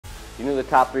You know the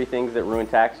top 3 things that ruin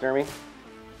taxidermy?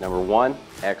 Number 1,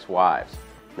 ex-wives.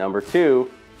 Number 2,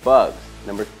 bugs.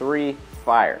 Number 3,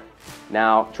 fire.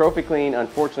 Now, Trophy Klean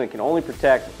unfortunately can only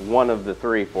protect one of the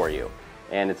 3 for you,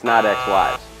 and it's not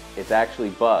ex-wives. It's actually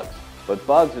bugs. But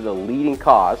bugs are the leading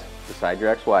cause, beside your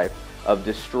ex-wife, of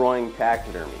destroying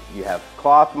taxidermy. You have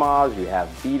cloth moths, you have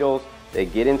beetles, they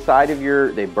get inside of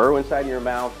they burrow inside of your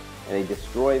mouth, and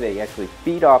they actually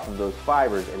feed off of those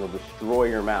fibers and they'll destroy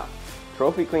your mouth.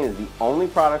 Trophy Klean is the only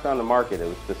product on the market that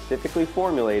was specifically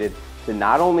formulated to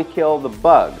not only kill the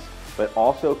bugs, but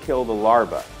also kill the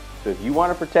larvae. So if you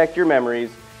want to protect your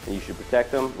memories, then you should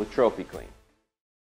protect them with Trophy Klean.